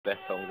Best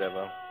songs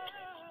ever.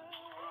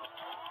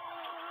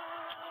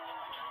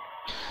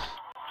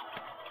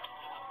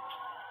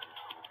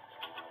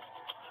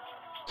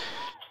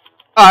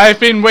 I've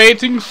been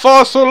waiting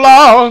for so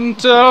long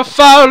till I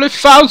finally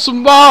found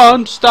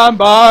someone to stand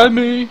by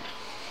me.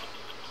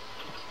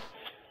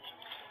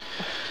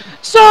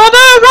 So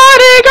the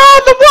writing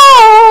on the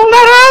wall,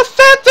 let us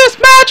set this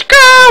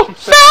magical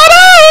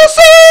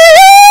fantasy.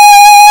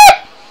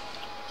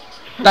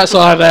 That's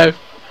all I know.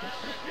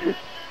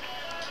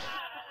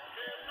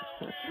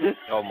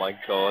 Oh my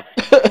god.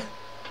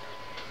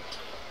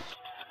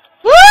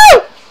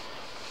 Woo!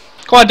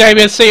 Come on,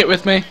 Damien, sing it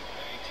with me.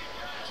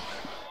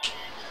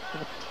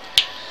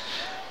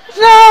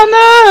 So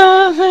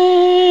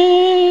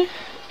nothing.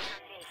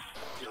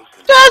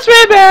 Just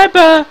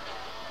remember,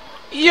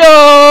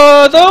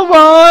 you're the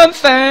one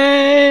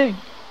thing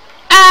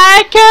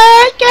I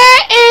can't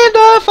get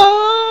enough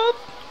of.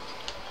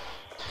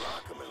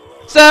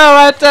 So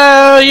I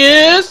tell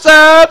you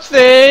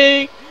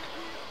something.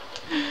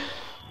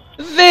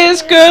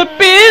 This could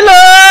be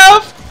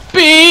love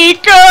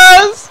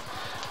because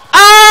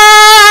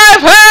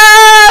I've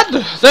had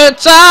the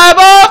time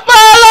of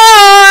my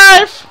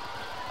life.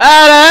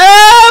 And I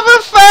never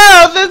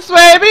felt this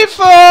way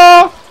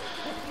before.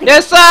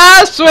 Yes,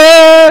 I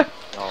swear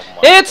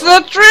it's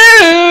the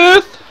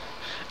truth,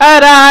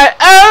 and I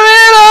owe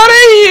it all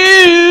to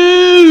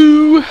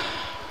you.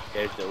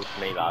 Here's it all to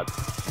me, lads.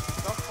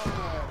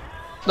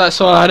 That's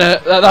all I know.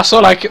 That's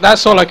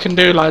all I can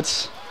do,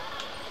 lads.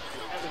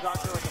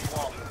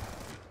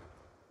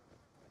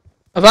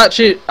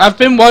 I've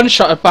been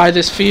one-shotted by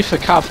this FIFA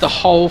cav the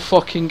whole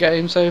fucking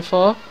game so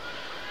far.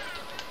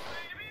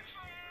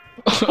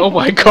 Oh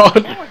my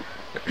god.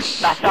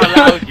 That's how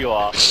loud you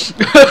are.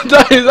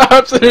 That is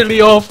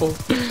absolutely awful.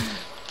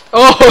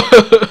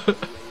 Oh.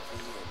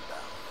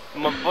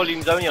 My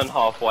volume's only on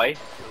halfway.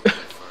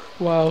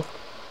 Wow.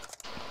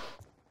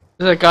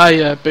 There's a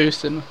guy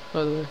boosting,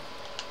 by the way.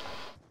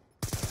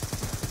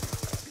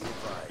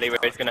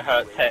 Leroy's gonna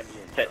hurt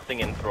Tet's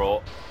singing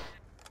throat.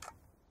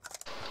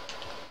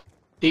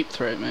 Deep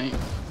throat, mate.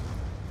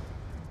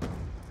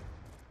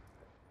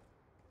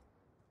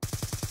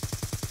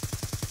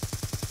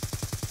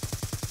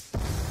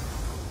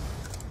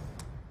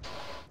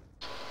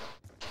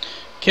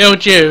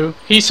 Killed you.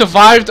 He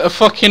survived a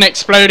fucking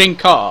exploding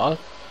car,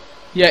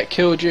 yet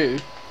killed you.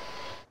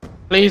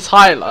 Please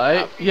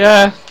highlight.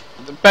 Yeah,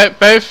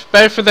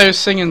 both of those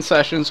singing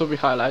sessions will be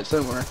highlights.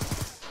 Don't worry.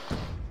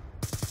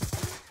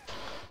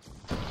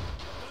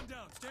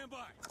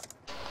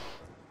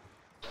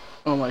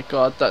 Oh my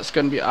god, that's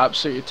gonna be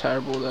absolutely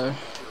terrible though.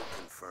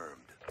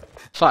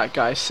 Fat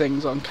guy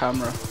sings on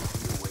camera.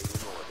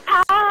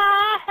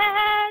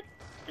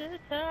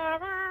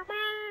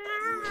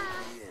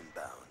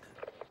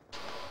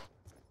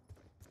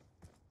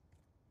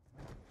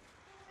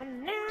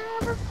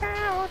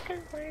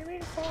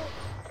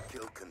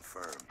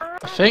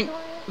 I think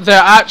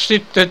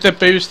they're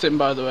boosting,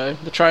 by the way.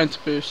 They're trying to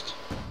boost.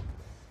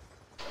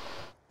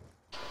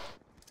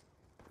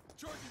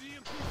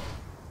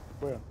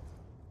 Where?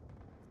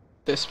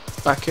 This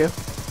back here.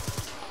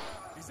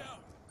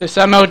 This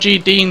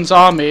MLG Dean's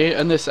army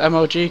and this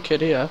MLG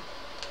kid here.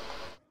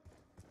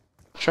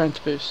 Trying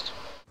to boost.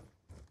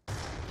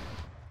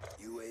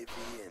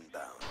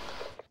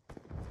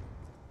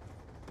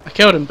 I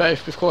killed them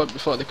both before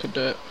they could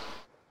do it.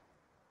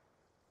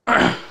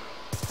 Oh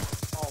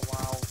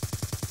wow.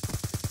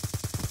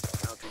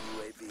 Counter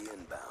UAV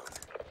inbound.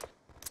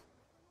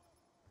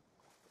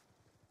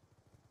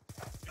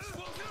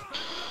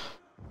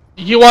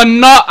 You are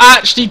not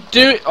actually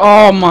doing.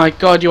 Oh my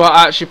god, you are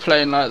actually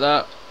playing like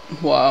that.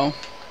 Wow.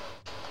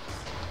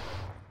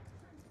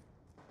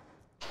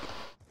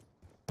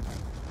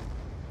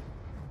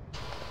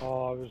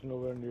 Oh, I was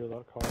nowhere near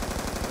that car.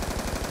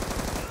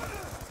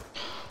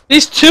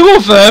 There's two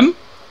of them?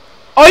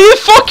 Are you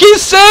fucking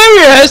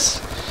serious?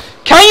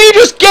 Can you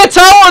just get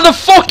out of the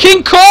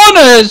fucking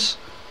corners?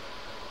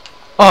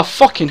 Oh, I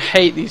fucking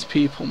hate these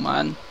people,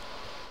 man.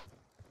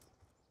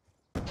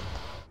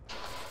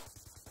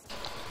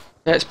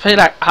 Let's play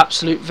like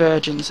absolute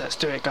virgins. Let's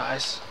do it,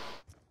 guys.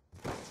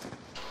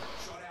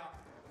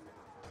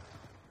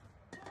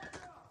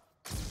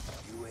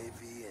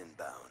 UAV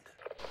inbound.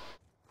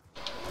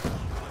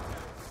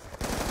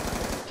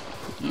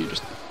 You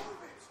just.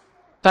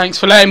 Thanks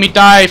for letting me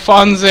die,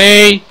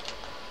 Fonzie.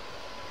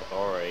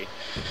 Sorry.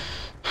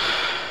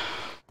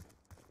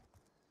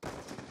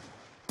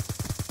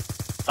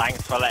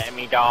 Thanks for letting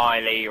me die,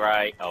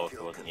 Leroy. Oh,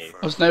 it wasn't you.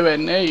 I was nowhere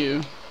near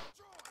you.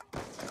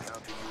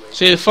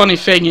 See, the funny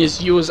thing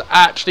is, you was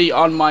actually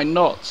on my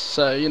nuts,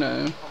 so you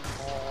know.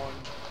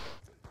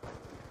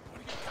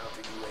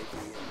 Counter UAV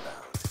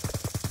inbound.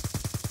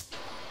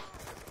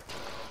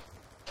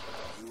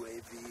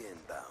 UAV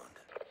inbound.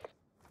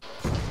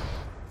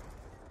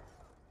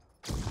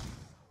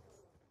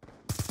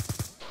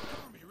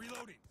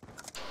 Reloading.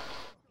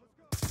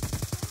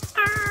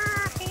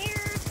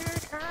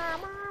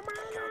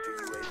 Counter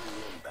UAV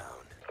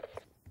inbound.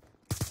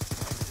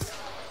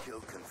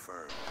 Kill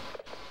confirmed.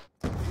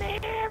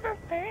 Never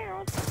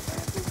failed.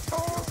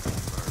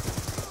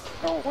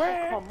 No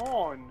way! Come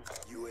on!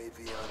 UAV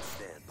on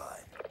standby.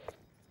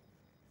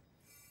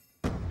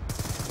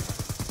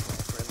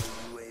 Friendly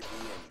UAV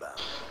inbound.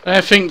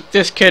 I think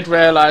this kid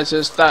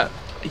realizes that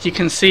you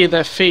can see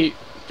their feet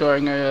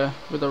during a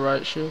with a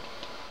right shoe.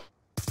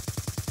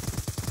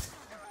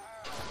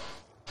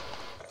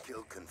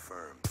 Kill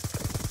confirmed.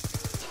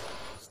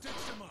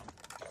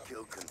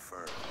 Kill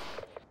confirmed.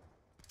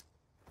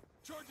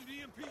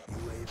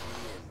 UAV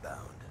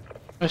inbound.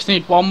 I just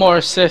need one more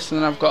assist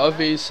and then I've got a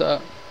V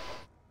set.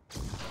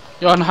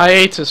 You're on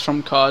hiatus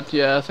from COD?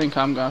 Yeah, I think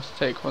I'm gonna have to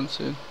take one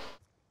soon.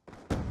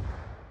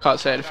 Can't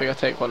say anything, I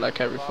take one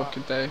like every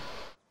fucking day.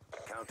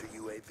 Counter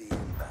UAV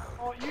inbound.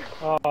 Oh, you.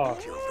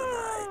 Kill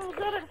denied.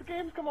 Good the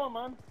games, come on,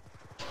 man.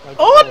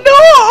 Oh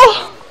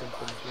no!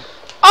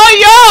 Oh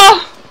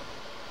yeah!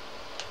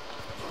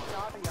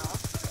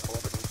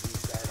 Orbital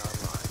VSAT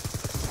online.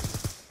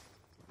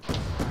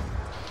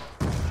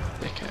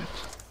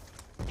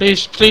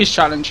 Dickhead. Please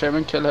challenge him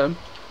and kill him.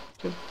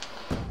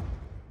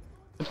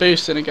 The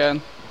boosting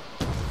again.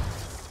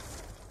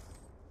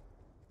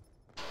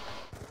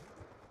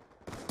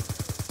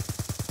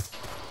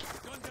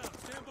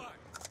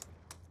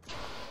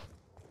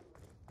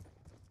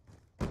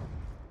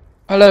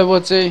 Hello,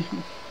 Woodsy.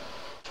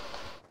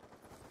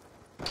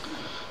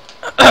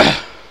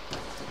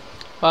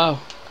 Wow.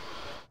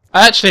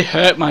 I actually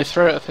hurt my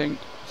throat, I think.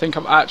 I think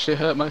I've actually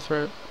hurt my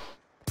throat.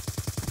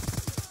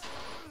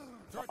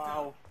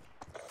 Wow.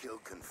 Kill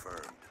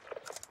confirmed.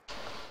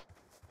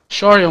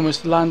 Sure, he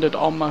almost landed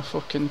on my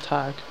fucking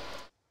tag.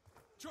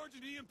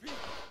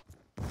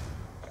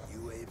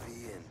 UAV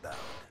inbound.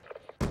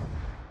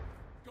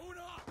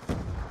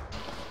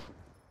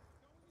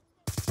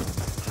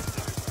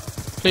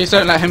 Please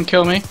don't let him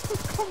kill me.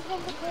 Come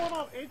from the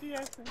corner,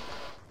 ADS.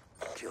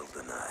 Kill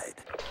denied.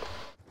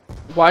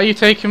 Why are you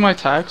taking my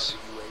tags?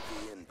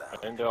 UAV inbound. I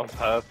didn't do it on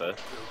purpose.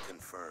 Kill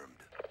confirmed.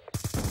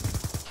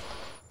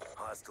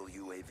 Hostile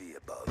UAV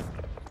above.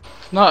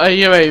 Not a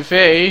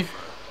UAV.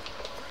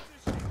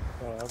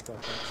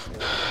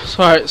 It's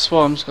alright,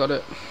 Swarm's got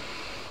it.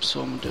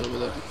 Swarm will deal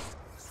with it.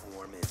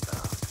 Swarm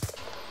inbound.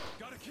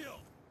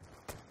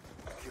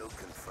 Kill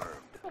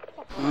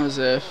confirmed.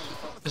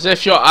 As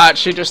if you're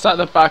actually just at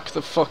the back of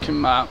the fucking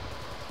map.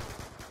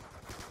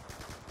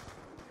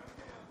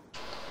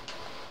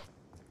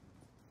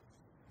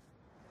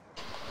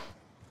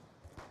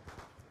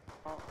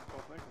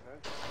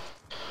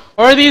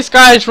 Or are these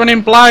guys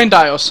running blind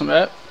eye or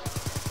something?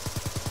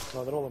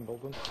 No, they're all in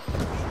buildings.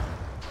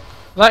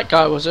 That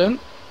guy wasn't.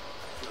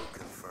 Kill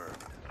confirmed.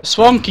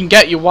 Swarm can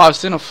get you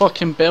whilst in a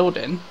fucking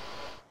building.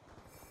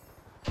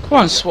 Come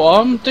on,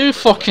 Swarm, do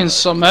fucking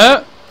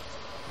summit.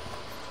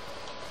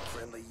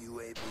 Friendly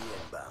UAV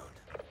inbound.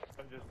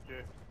 I'm just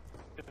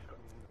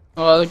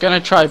Oh, they're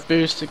gonna try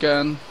boost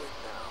again.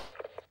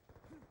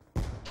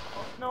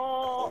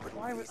 no!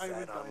 Why would I VSAT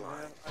would die,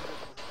 online. man?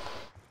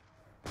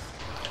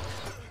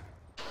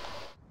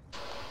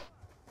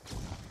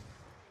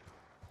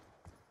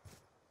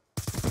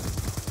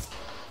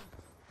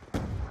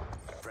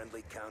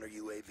 Friendly counter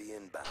UAV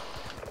inbound.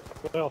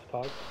 What else,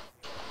 Tog?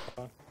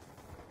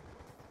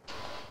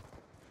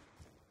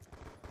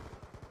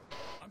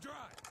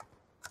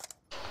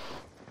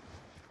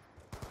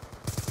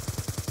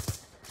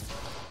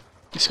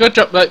 It's a good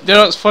job. Like, you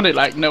know what's funny?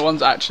 Like, no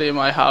one's actually in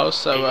my house,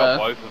 so He got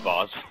both of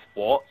us.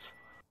 What?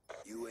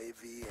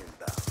 UAV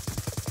inbound.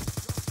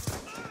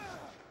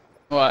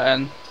 what?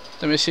 And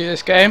let me see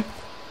this game.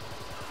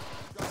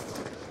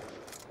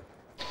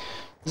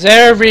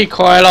 Zero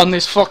recoil on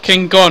this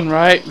fucking gun,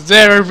 right?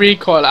 Zero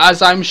recoil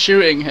as I'm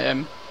shooting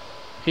him.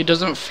 He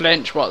doesn't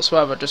flinch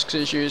whatsoever just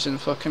because he's using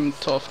fucking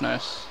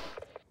toughness.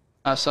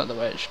 That's not the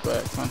way it should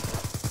work, man.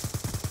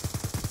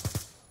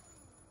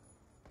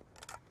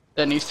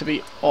 There needs to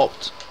be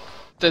upped.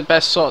 The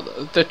best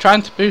sort. They're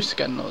trying to boost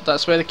again, though.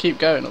 That's where they keep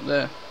going up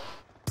there.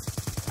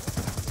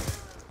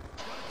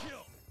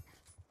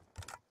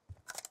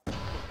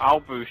 I'll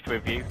boost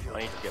with you. I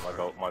need to get my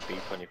gold, my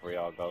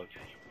B23R gold.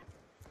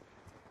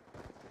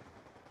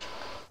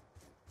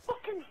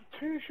 Fucking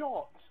 2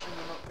 shots and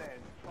you're not dead.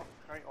 Fuck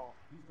right off.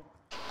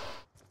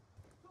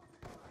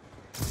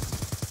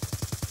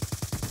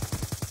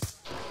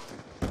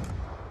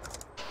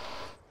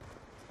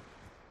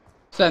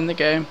 Send the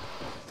game.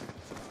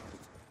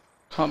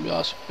 Can't be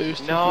asked for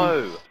boosting.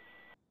 No!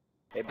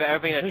 It better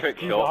be a trick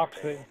He's shot.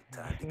 actually.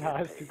 Nah,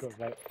 it's too good,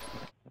 right?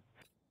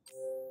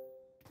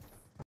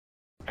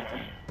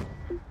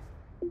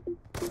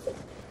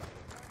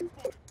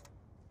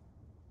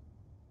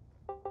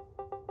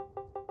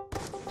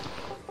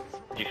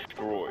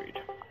 Destroyed.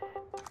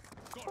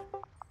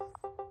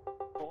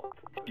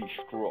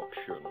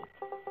 Destruction.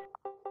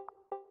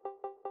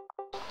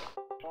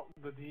 Shot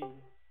the D.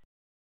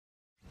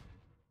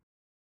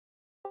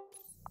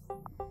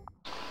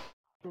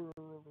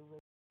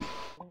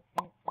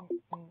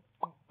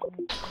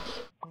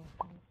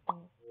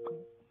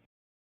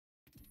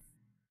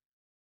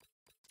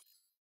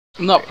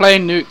 I'm not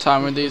playing Nuke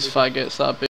Time with these faggots that are